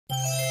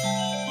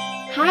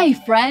Hi,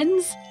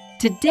 friends!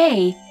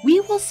 Today, we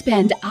will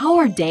spend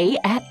our day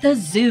at the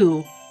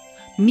zoo.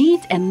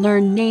 Meet and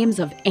learn names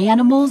of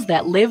animals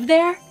that live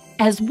there,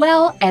 as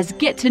well as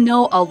get to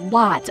know a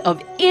lot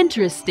of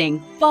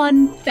interesting,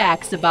 fun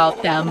facts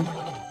about them.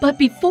 But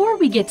before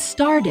we get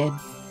started,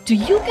 do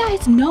you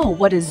guys know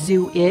what a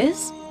zoo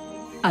is?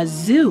 A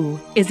zoo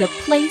is a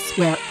place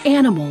where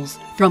animals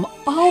from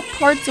all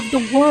parts of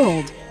the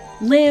world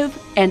live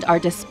and are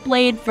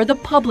displayed for the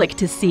public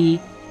to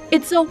see.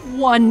 It's a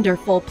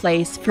wonderful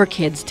place for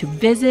kids to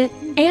visit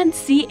and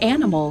see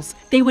animals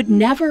they would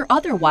never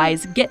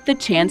otherwise get the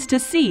chance to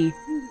see.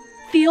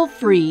 Feel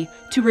free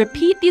to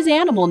repeat these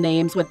animal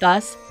names with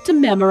us to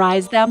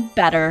memorize them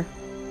better.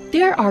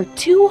 There are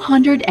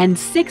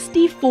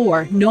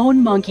 264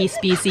 known monkey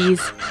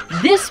species.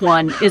 This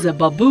one is a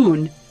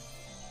baboon.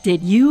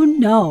 Did you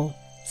know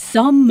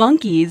some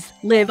monkeys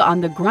live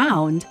on the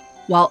ground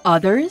while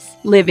others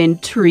live in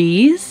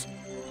trees?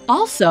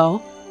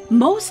 Also,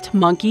 most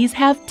monkeys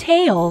have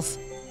tails.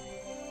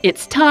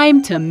 It's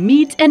time to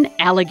meet an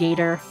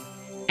alligator.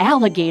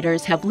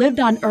 Alligators have lived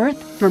on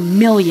Earth for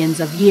millions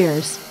of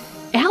years.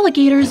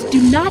 Alligators do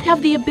not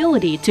have the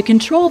ability to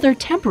control their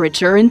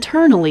temperature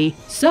internally,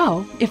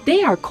 so if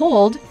they are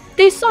cold,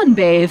 they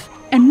sunbathe,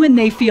 and when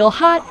they feel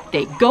hot,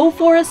 they go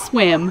for a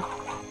swim.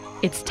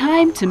 It's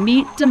time to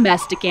meet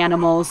domestic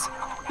animals.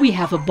 We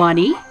have a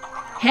bunny,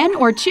 hen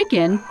or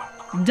chicken,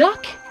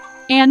 duck,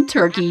 and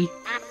turkey.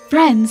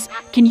 Friends,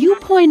 can you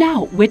point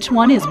out which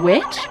one is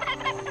which?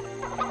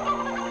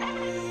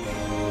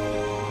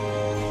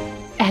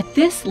 At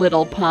this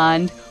little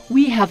pond,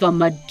 we have a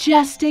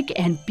majestic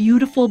and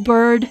beautiful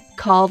bird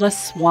called a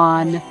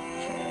swan.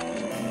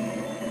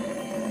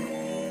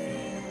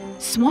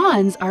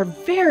 Swans are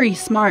very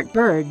smart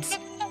birds.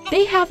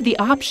 They have the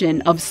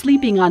option of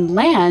sleeping on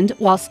land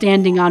while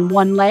standing on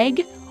one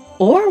leg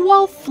or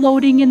while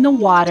floating in the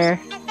water.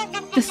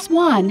 The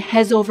swan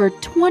has over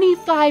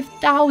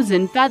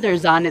 25,000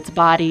 feathers on its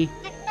body.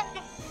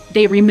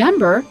 They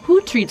remember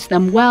who treats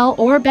them well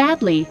or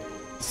badly,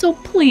 so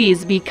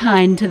please be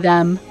kind to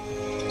them.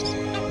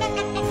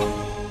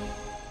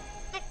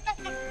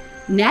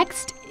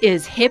 Next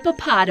is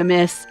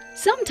hippopotamus,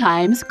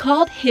 sometimes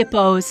called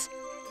hippos.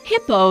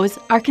 Hippos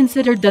are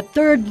considered the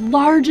third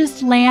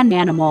largest land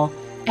animal,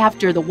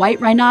 after the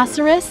white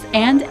rhinoceros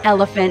and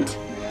elephant.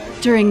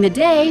 During the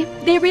day,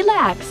 they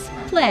relax,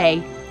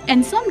 play,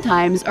 and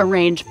sometimes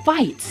arrange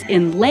fights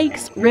in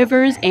lakes,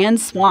 rivers, and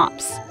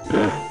swamps.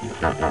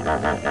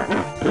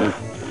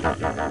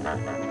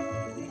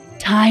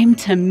 Time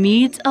to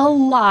meet a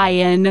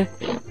lion.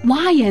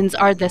 Lions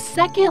are the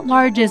second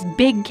largest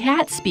big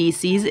cat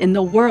species in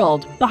the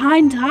world,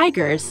 behind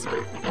tigers.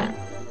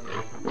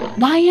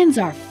 Lions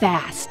are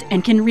fast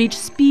and can reach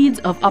speeds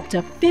of up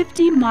to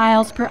 50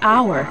 miles per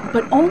hour,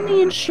 but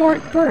only in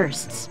short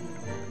bursts.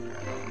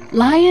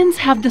 Lions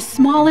have the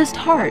smallest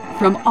heart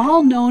from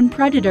all known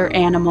predator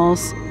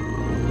animals.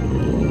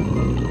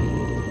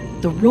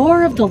 The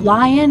roar of the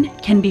lion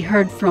can be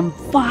heard from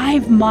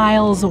 5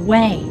 miles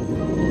away.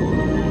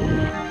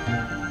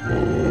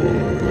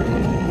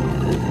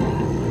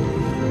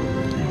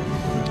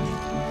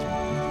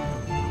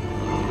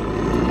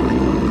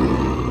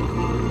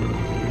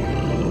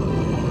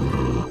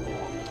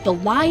 The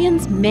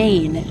lion's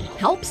mane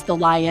helps the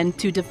lion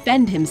to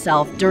defend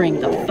himself during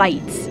the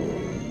fights.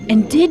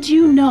 And did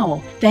you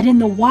know that in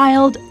the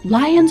wild,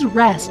 lions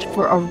rest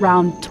for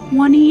around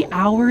 20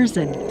 hours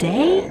a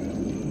day?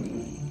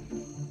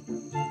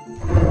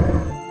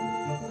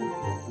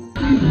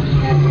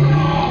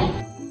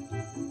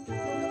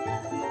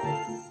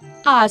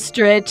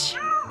 Ostrich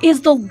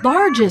is the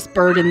largest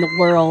bird in the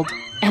world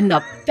and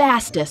the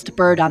fastest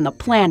bird on the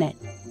planet.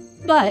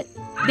 But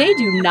they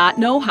do not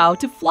know how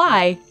to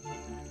fly.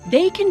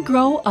 They can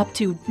grow up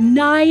to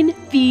 9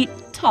 feet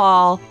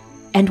tall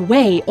and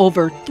weigh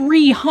over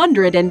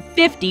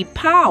 350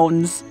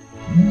 pounds.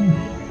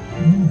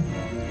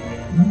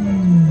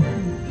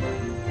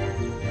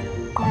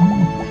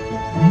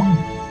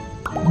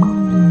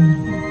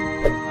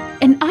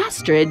 An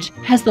ostrich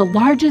has the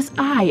largest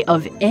eye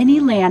of any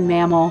land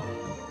mammal.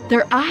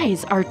 Their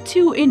eyes are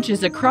 2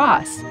 inches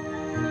across.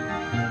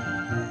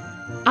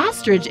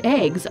 Ostrich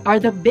eggs are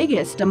the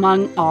biggest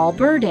among all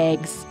bird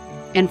eggs.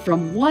 And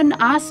from one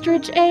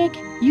ostrich egg,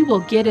 you will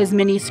get as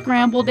many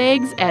scrambled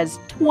eggs as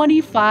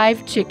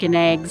 25 chicken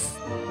eggs.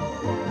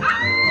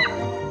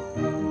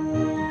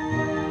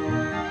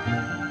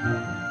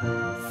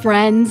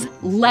 Friends,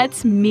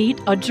 let's meet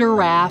a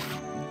giraffe,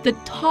 the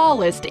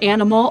tallest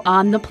animal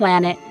on the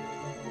planet.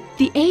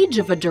 The age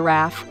of a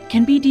giraffe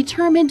can be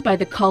determined by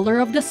the color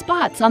of the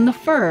spots on the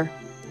fur.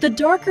 The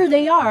darker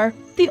they are,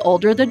 the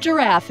older the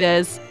giraffe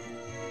is.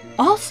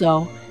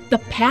 Also, the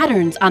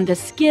patterns on the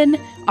skin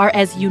are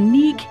as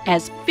unique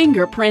as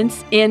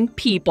fingerprints in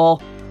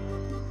people.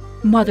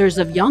 Mothers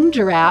of young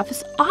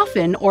giraffes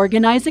often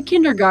organize a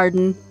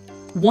kindergarten.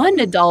 One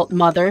adult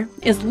mother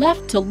is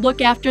left to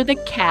look after the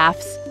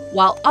calves,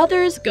 while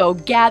others go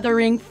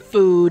gathering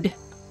food.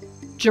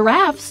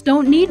 Giraffes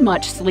don't need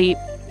much sleep.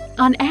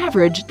 On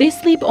average, they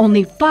sleep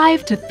only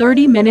 5 to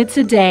 30 minutes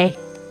a day.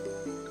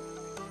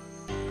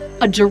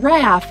 A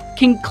giraffe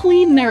can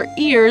clean their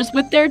ears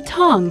with their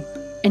tongue.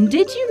 And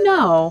did you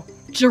know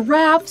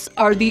giraffes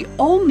are the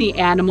only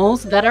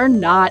animals that are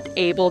not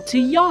able to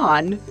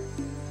yawn?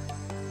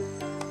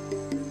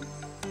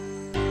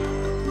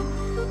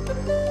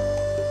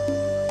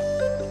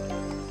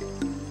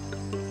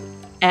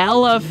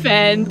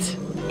 Elephant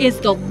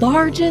is the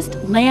largest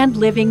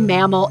land-living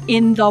mammal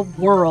in the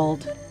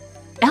world.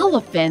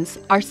 Elephants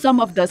are some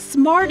of the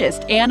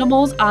smartest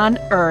animals on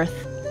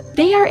Earth.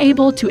 They are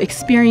able to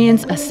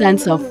experience a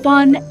sense of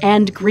fun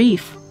and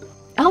grief.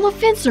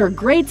 Elephants are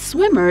great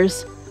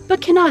swimmers, but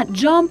cannot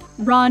jump,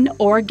 run,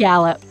 or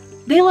gallop.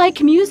 They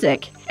like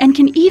music and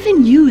can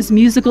even use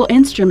musical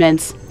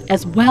instruments,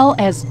 as well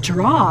as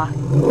draw.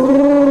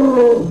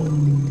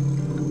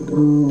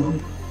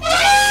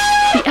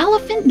 The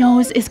elephant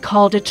nose is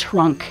called a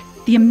trunk.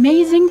 The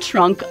amazing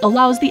trunk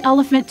allows the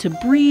elephant to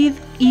breathe,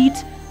 eat,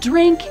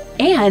 drink,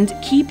 and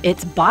keep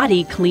its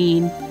body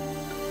clean.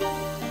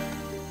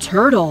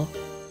 Turtle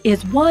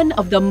is one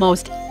of the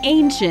most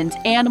ancient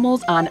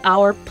animals on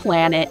our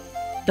planet.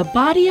 The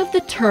body of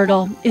the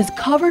turtle is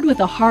covered with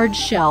a hard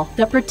shell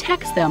that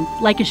protects them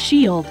like a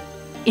shield.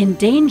 In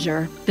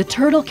danger, the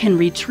turtle can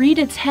retreat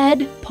its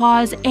head,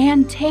 paws,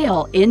 and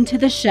tail into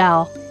the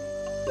shell.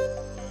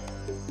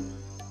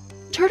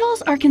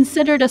 Turtles are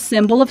considered a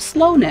symbol of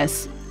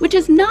slowness, which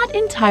is not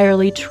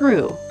entirely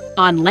true.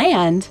 On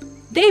land,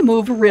 they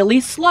move really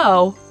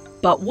slow,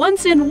 but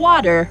once in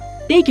water,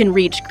 they can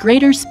reach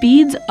greater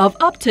speeds of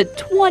up to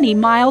 20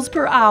 miles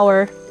per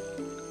hour.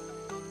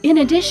 In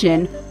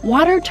addition,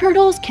 water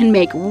turtles can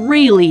make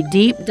really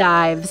deep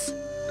dives.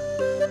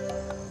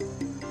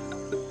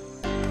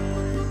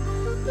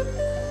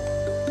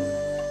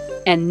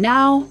 And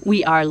now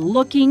we are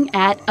looking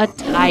at a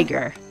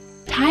tiger.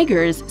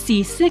 Tigers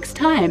see 6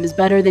 times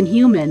better than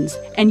humans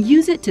and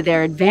use it to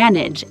their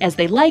advantage as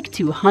they like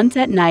to hunt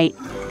at night.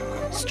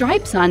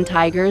 Stripes on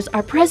tigers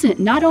are present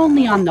not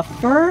only on the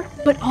fur,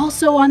 but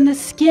also on the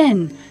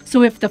skin.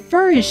 So if the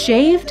fur is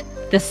shaved,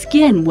 the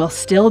skin will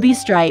still be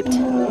striped.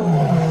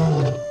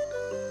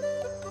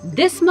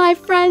 This, my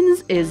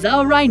friends, is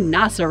a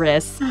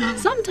rhinoceros,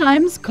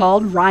 sometimes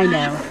called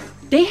rhino.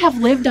 They have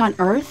lived on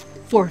Earth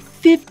for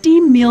 50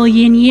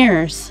 million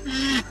years.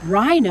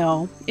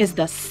 Rhino is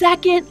the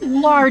second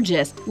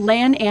largest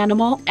land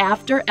animal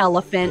after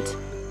elephant.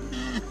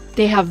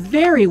 They have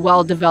very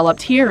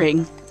well-developed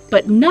hearing,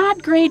 but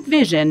not great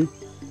vision.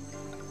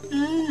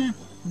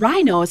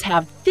 Rhinos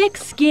have thick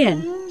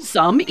skin,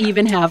 some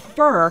even have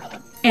fur,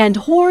 and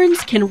horns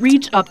can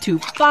reach up to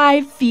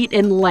 5 feet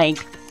in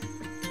length.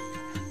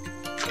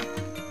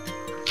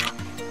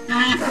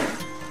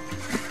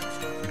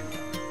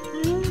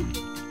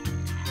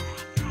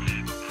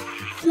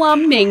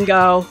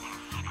 Flamingo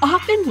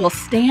often will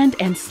stand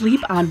and sleep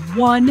on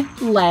one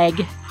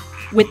leg,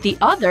 with the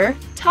other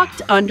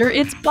tucked under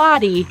its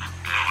body.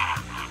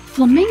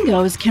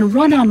 Flamingos can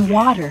run on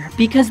water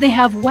because they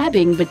have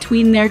webbing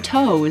between their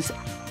toes,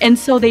 and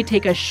so they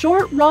take a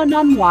short run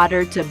on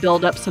water to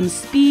build up some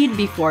speed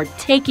before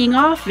taking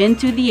off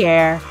into the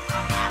air.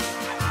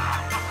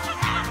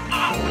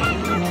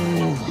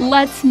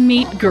 Let's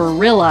meet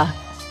gorilla.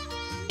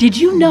 Did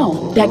you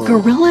know that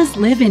gorillas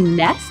live in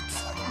nests?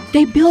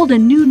 They build a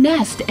new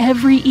nest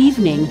every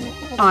evening,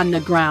 on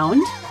the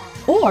ground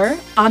or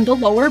on the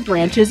lower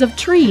branches of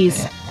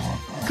trees.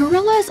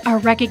 Gorillas are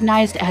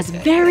recognized as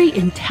very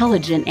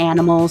intelligent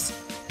animals.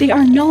 They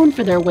are known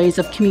for their ways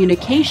of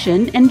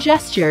communication and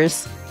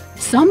gestures.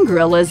 Some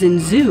gorillas in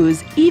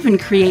zoos even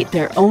create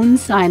their own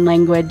sign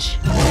language.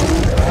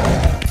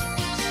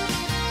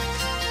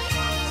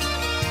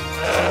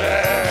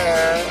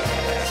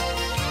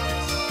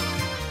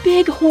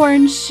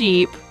 Bighorn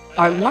sheep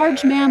are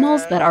large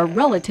mammals that are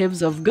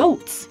relatives of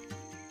goats.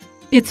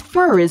 Its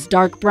fur is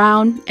dark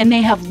brown and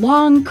they have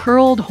long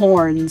curled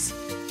horns.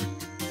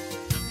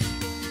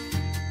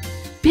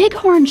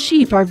 Bighorn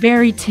sheep are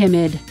very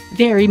timid,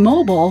 very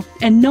mobile,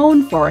 and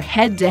known for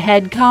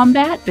head-to-head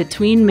combat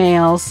between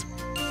males.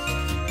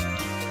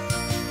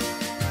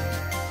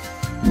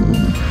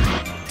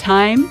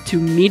 Time to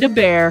meet a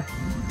bear.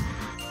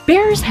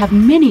 Bears have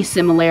many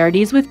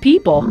similarities with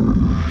people.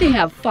 They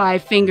have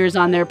 5 fingers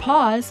on their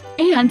paws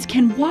and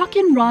can walk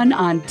and run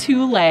on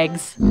 2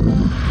 legs.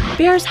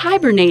 Bears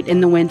hibernate in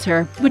the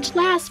winter, which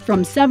lasts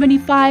from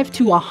 75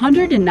 to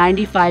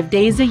 195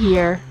 days a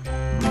year.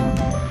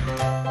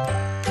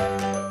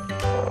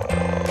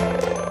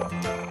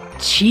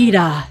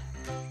 Cheetah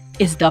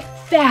is the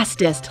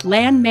fastest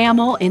land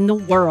mammal in the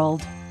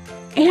world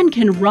and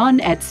can run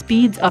at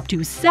speeds up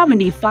to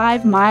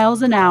 75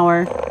 miles an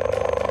hour.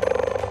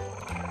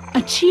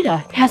 A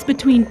cheetah has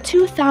between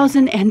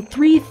 2,000 and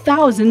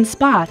 3,000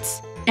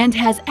 spots and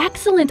has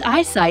excellent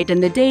eyesight in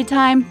the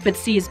daytime but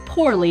sees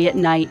poorly at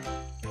night.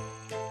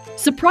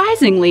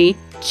 Surprisingly,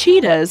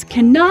 cheetahs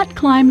cannot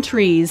climb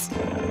trees.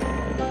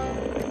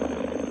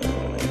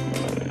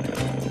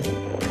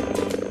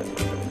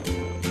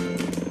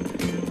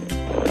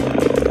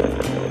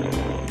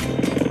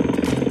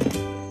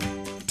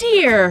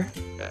 Deer.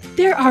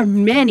 There are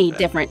many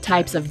different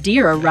types of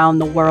deer around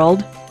the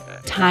world.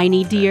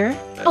 tiny deer,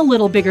 a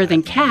little bigger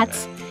than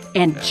cats,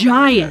 and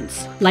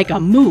giants like a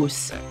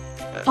moose.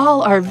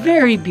 All are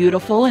very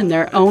beautiful in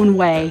their own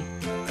way.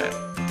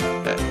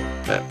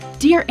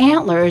 Deer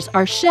antlers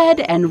are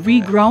shed and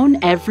regrown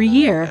every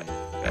year.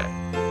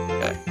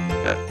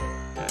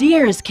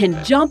 Deers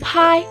can jump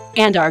high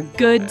and are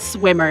good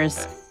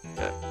swimmers.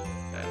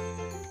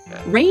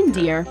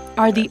 Reindeer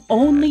are the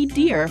only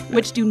deer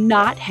which do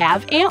not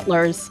have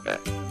antlers.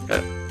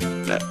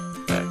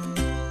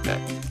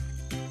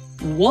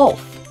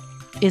 Wolf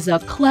is a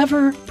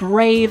clever,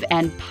 brave,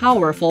 and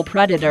powerful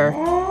predator.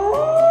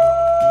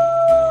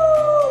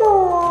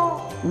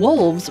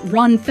 Wolves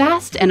run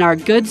fast and are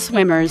good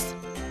swimmers.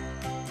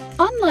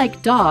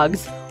 Unlike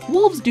dogs,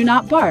 wolves do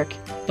not bark,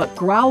 but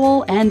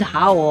growl and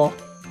howl.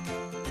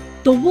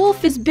 The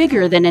wolf is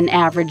bigger than an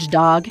average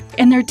dog,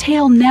 and their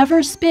tail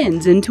never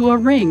spins into a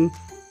ring.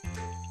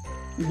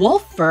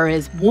 Wolf fur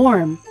is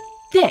warm,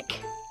 thick,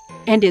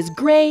 and is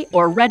gray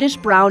or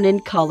reddish-brown in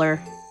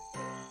color.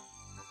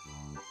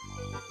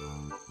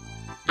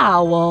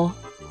 Owl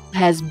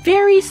has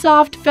very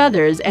soft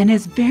feathers and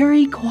is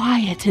very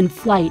quiet in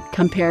flight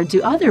compared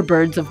to other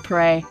birds of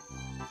prey.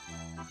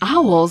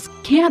 Owls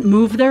can't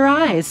move their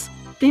eyes.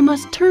 They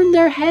must turn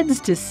their heads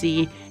to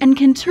see and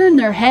can turn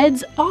their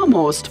heads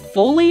almost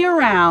fully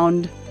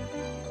around.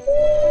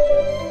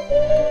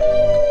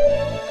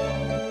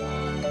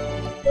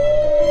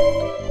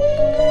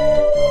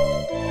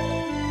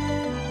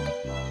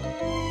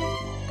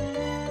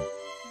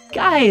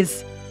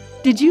 Guys,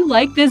 did you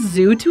like this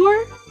zoo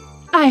tour?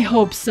 I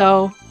hope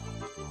so.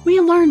 We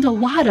learned a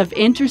lot of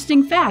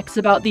interesting facts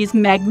about these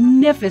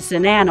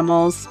magnificent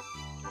animals.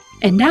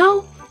 And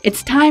now,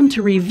 it's time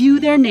to review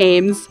their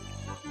names.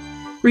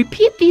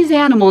 Repeat these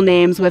animal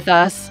names with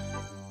us.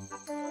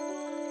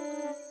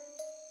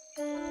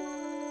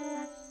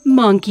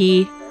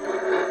 Monkey,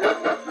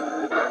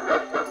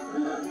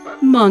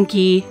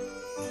 monkey.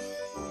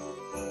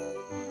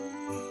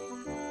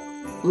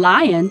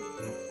 Lion,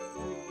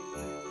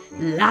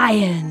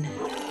 lion.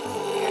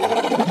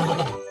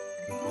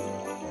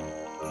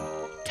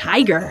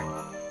 Tiger,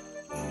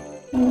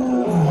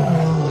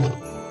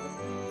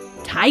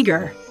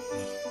 tiger.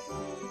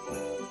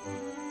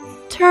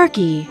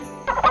 Turkey,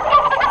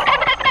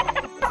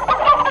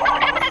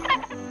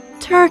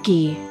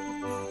 turkey.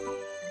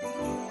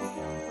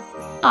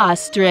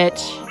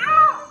 Ostrich,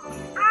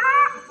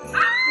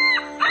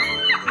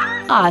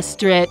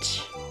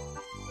 ostrich.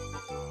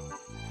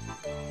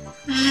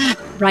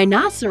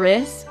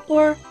 Rhinoceros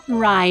or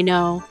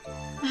rhino.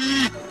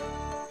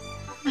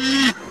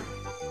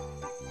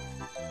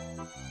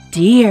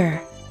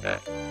 Deer,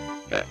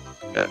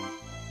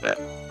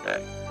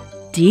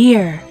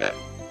 deer.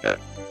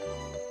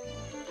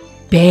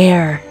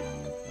 Bear,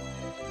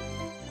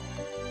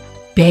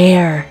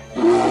 bear.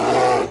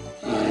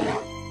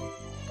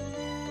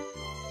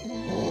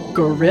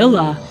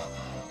 Gorilla,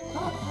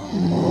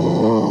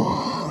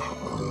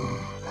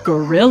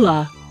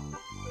 gorilla.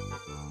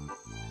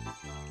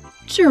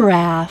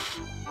 Giraffe,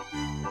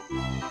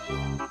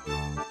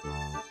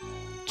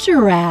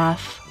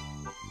 giraffe.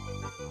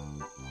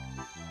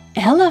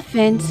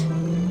 Elephant,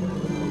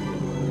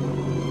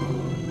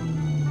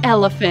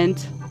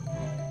 elephant.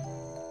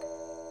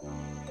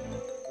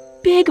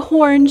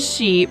 Bighorn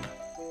sheep,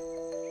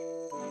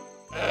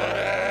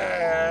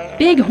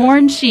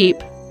 bighorn sheep.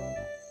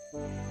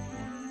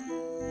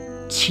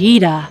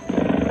 Cheetah,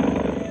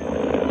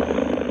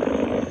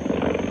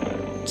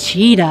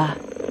 cheetah.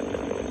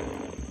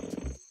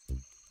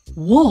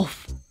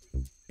 Wolf,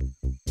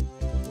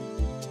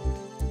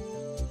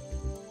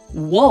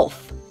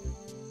 wolf.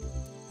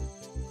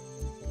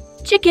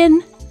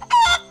 Chicken,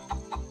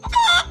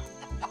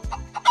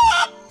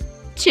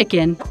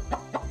 chicken.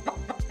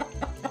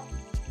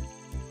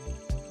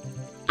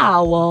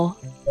 Owl,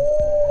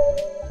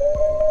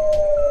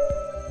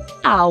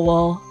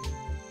 owl.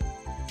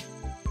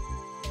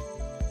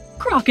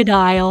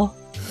 Crocodile,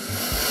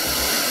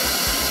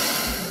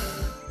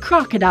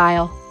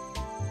 crocodile.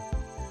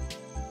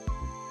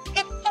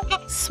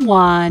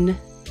 Swan,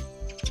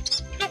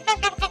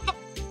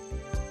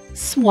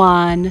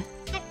 swan.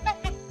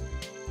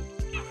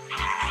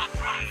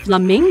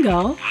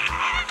 Flamingo,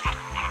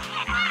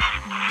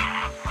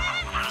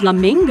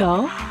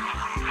 flamingo.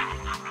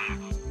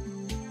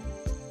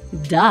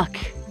 Duck,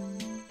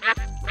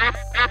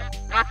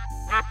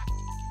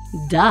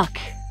 duck.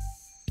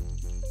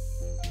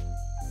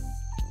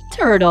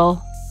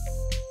 Turtle,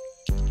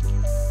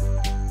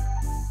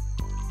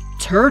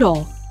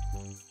 turtle.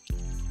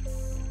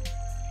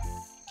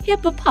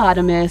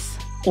 Hippopotamus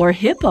or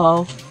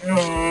hippo.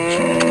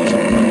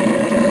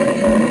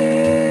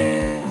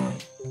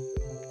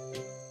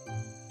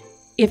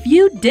 If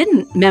you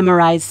didn't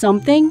memorize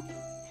something,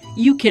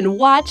 you can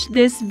watch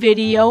this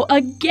video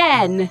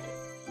again.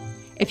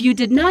 If you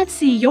did not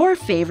see your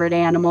favorite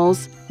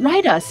animals,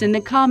 write us in the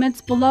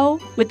comments below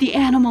with the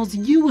animals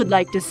you would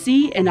like to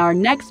see in our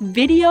next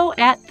video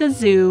at the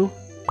zoo.